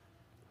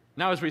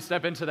Now, as we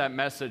step into that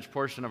message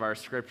portion of our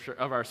scripture,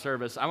 of our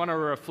service, I want to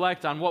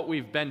reflect on what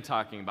we've been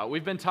talking about.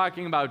 We've been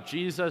talking about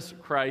Jesus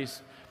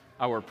Christ,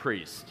 our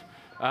priest.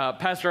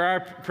 Pastor R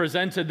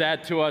presented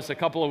that to us a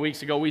couple of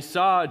weeks ago. We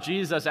saw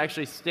Jesus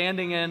actually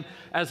standing in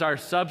as our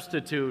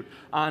substitute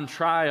on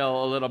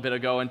trial a little bit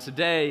ago. And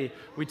today,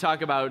 we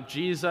talk about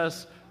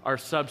Jesus, our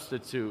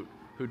substitute,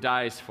 who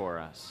dies for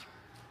us.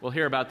 We'll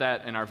hear about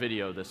that in our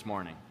video this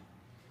morning.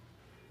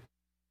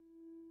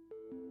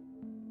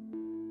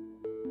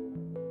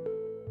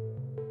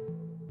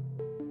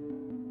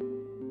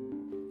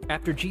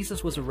 After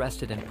Jesus was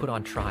arrested and put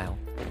on trial,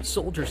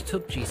 soldiers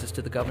took Jesus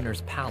to the governor's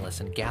palace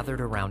and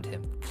gathered around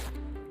him.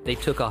 They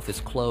took off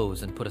his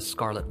clothes and put a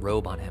scarlet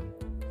robe on him.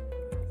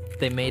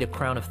 They made a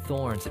crown of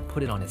thorns and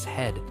put it on his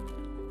head.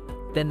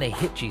 Then they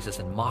hit Jesus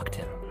and mocked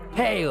him.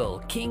 "Hail,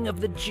 King of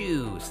the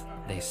Jews,"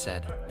 they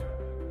said.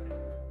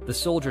 The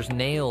soldiers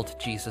nailed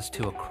Jesus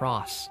to a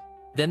cross.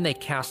 Then they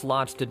cast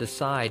lots to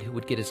decide who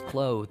would get his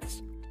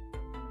clothes.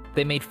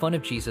 They made fun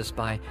of Jesus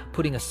by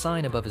putting a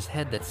sign above his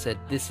head that said,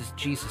 "This is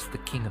Jesus, the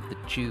King of the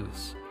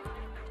Jews."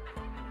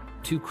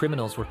 2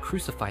 criminals were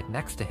crucified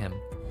next to him,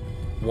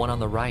 one on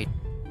the right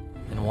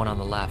and one on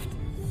the left.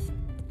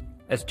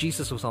 As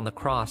Jesus was on the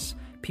cross,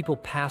 people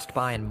passed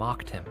by and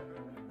mocked him.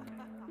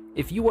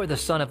 "If you are the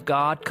Son of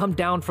God, come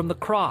down from the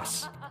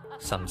cross,"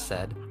 some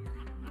said.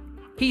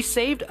 "He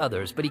saved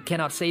others, but he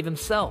cannot save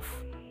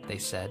himself," they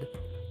said.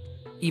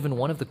 Even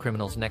one of the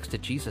criminals next to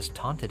Jesus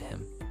taunted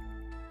him.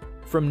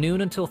 From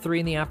noon until 3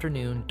 in the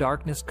afternoon,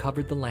 darkness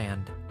covered the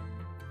land.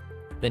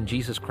 Then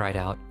Jesus cried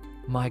out,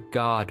 my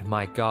God,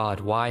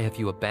 why have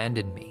you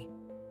abandoned me?"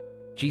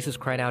 Jesus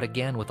cried out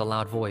again with a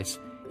loud voice,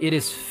 "It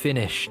is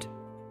finished."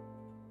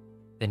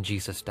 Then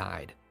Jesus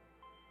died.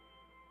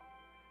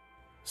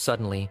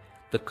 Suddenly,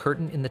 the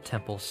curtain in the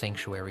temple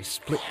sanctuary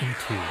split in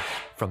two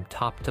from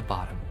top to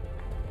bottom,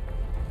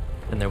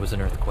 and there was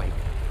an earthquake.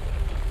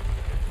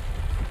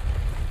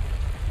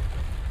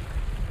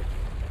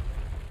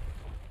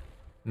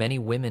 Many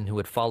women who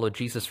had followed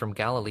Jesus from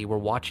Galilee were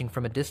watching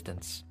from a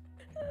distance.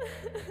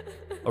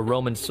 A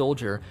Roman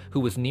soldier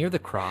who was near the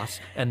cross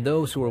and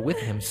those who were with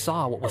him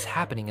saw what was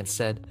happening and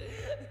said,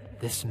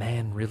 "This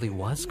man really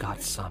was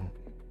God's son."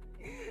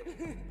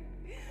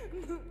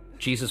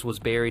 Jesus was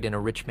buried in a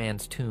rich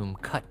man's tomb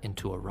cut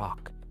into a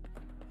rock.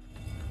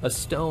 A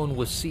stone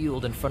was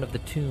sealed in front of the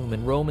tomb,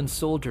 and Roman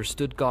soldiers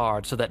stood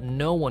guard so that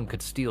no one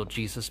could steal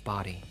Jesus'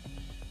 body.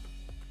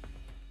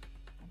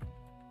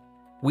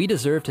 We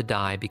deserve to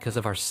die because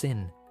of our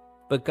sin,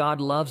 but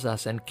God loves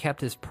us and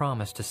kept his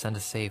promise to send a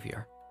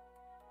Savior.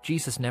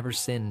 Jesus never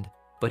sinned,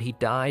 but he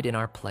died in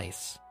our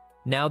place.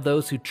 Now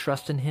those who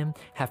trust in him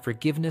have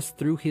forgiveness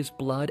through his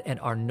blood and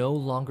are no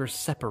longer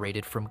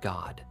separated from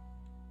God.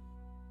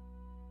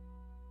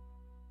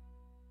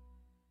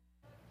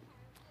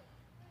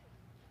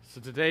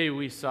 So today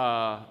we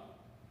saw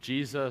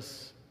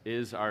Jesus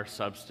is our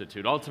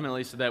substitute,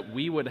 ultimately so that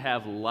we would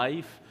have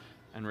life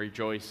and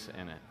rejoice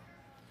in it.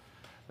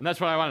 And that's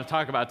what I want to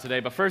talk about today.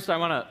 But first, I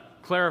want to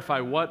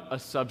clarify what a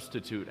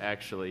substitute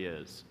actually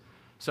is.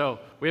 So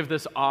we have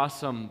this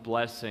awesome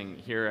blessing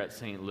here at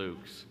St.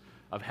 Luke's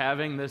of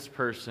having this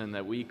person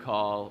that we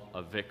call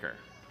a vicar.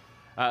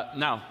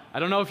 Now, I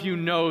don't know if you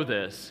know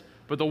this,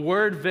 but the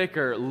word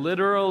vicar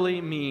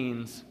literally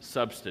means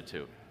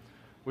substitute,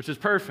 which is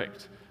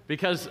perfect.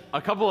 Because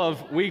a couple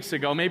of weeks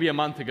ago, maybe a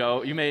month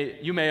ago, you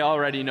may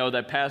already know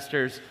that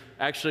pastors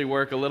actually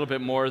work a little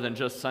bit more than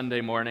just Sunday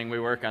morning. We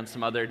work on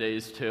some other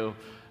days too.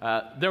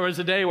 There was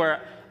a day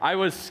where I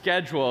was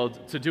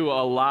scheduled to do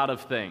a lot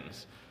of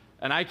things,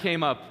 and I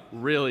came up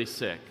really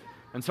sick.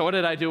 And so what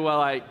did I do?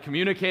 Well, I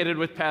communicated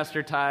with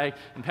Pastor Tig,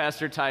 and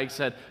Pastor Tig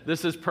said,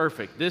 "This is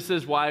perfect. This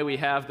is why we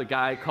have the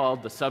guy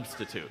called the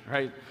substitute,"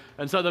 right?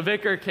 And so the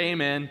vicar came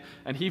in,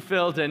 and he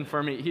filled in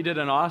for me. He did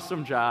an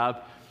awesome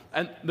job.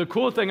 And the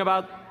cool thing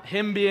about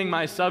him being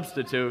my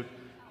substitute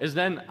is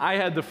then I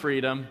had the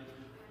freedom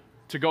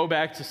to go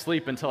back to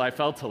sleep until I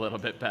felt a little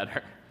bit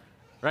better,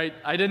 right?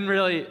 I didn't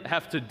really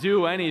have to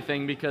do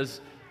anything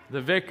because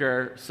the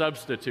vicar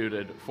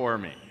substituted for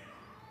me.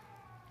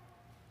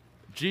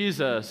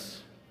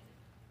 Jesus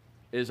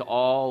is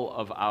all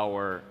of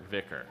our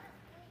vicar.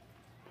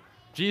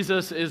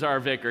 Jesus is our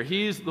vicar.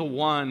 He's the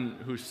one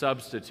who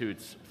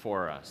substitutes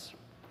for us.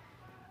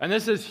 And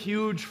this is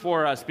huge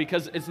for us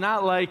because it's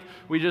not like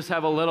we just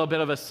have a little bit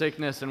of a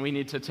sickness and we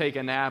need to take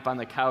a nap on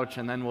the couch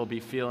and then we'll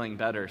be feeling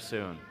better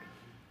soon.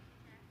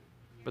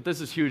 But this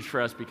is huge for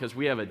us because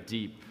we have a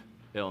deep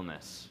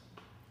illness.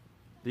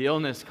 The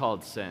illness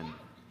called sin.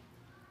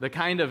 The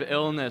kind of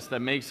illness that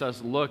makes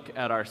us look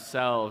at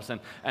ourselves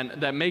and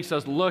that makes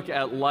us look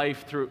at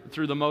life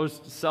through the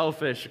most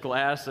selfish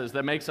glasses,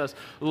 that makes us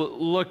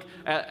look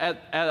at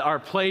our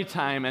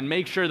playtime and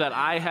make sure that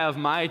I have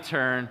my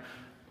turn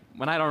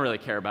when I don't really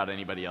care about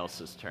anybody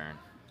else's turn.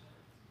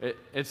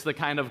 It's the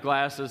kind of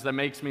glasses that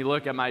makes me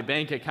look at my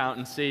bank account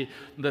and see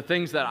the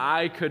things that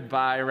I could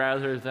buy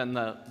rather than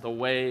the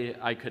way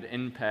I could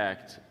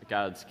impact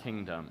God's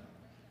kingdom.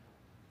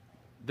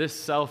 This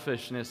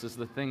selfishness is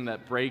the thing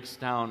that breaks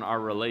down our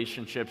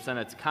relationships, and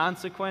its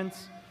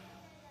consequence,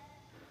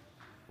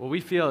 well,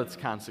 we feel its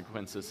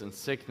consequences in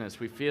sickness.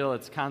 We feel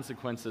its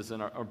consequences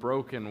in a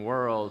broken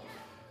world.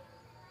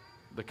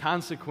 The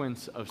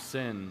consequence of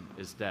sin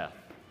is death.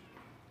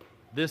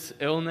 This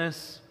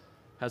illness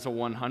has a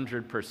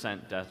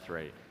 100% death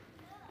rate.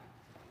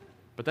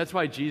 But that's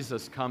why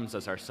Jesus comes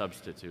as our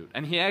substitute.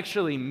 And he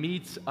actually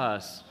meets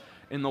us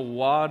in the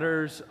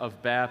waters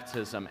of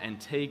baptism and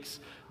takes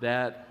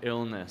that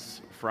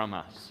illness from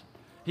us.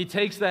 He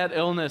takes that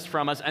illness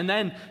from us, and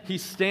then he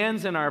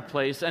stands in our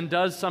place and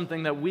does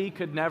something that we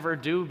could never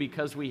do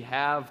because we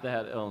have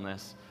that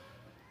illness.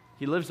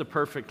 He lives a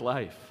perfect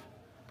life,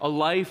 a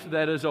life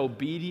that is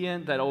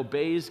obedient, that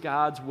obeys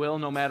God's will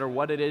no matter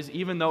what it is,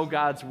 even though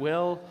God's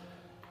will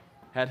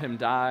had him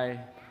die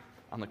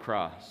on the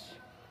cross.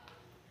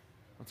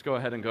 Let's go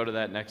ahead and go to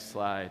that next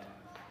slide.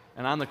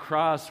 And on the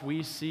cross,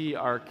 we see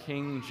our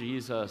King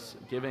Jesus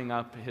giving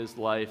up his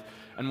life.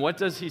 And what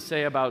does he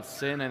say about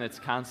sin and its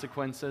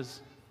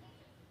consequences?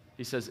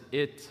 He says,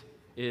 "It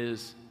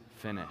is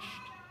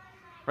finished."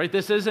 Right?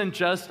 This isn't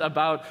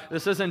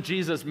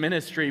Jesus'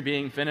 ministry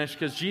being finished,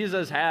 because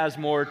Jesus has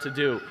more to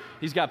do.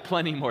 He's got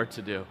plenty more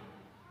to do.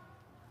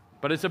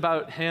 But it's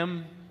about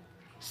him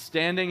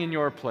standing in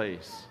your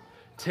place,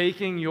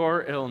 taking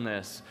your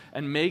illness,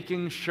 and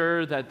making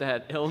sure that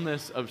that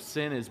illness of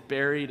sin is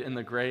buried in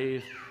the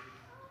grave.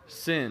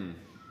 Sin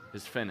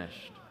is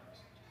finished.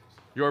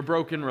 Your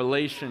broken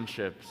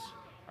relationships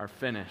are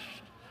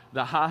finished.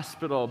 The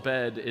hospital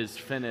bed is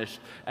finished.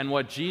 And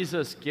what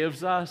Jesus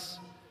gives us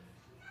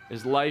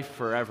is life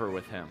forever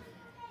with him.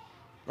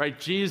 Right?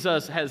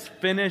 Jesus has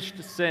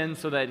finished sin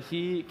so that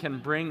he can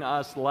bring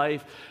us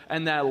life,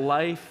 and that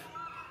life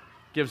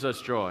gives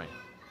us joy.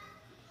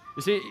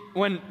 You see,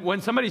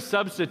 when somebody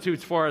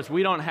substitutes for us,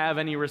 we don't have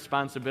any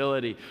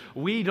responsibility.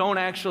 We don't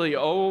actually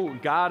owe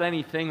God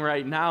anything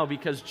right now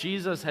because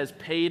Jesus has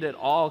paid it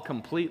all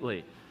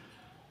completely.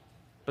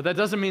 But that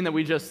doesn't mean that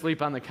we just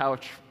sleep on the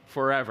couch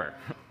forever,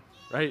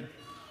 right?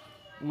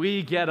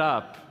 We get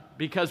up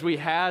because we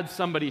had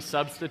somebody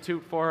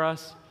substitute for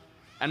us,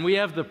 and we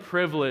have the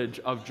privilege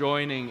of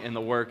joining in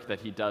the work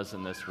that he does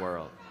in this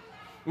world.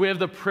 We have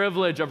the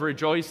privilege of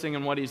rejoicing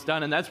in what he's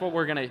done, and that's what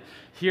we're going to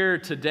hear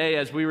today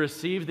as we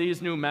receive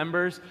these new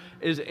members,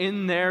 is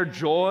in their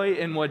joy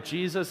in what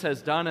Jesus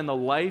has done and the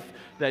life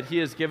that he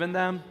has given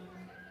them.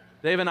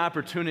 They have an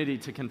opportunity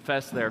to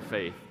confess their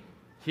faith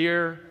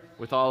here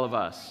with all of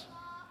us,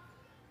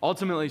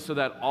 ultimately so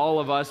that all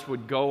of us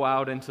would go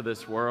out into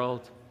this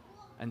world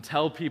and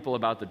tell people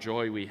about the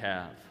joy we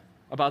have,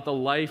 about the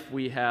life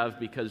we have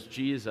because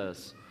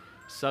Jesus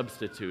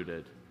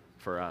substituted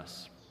for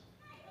us.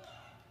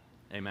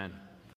 Amen.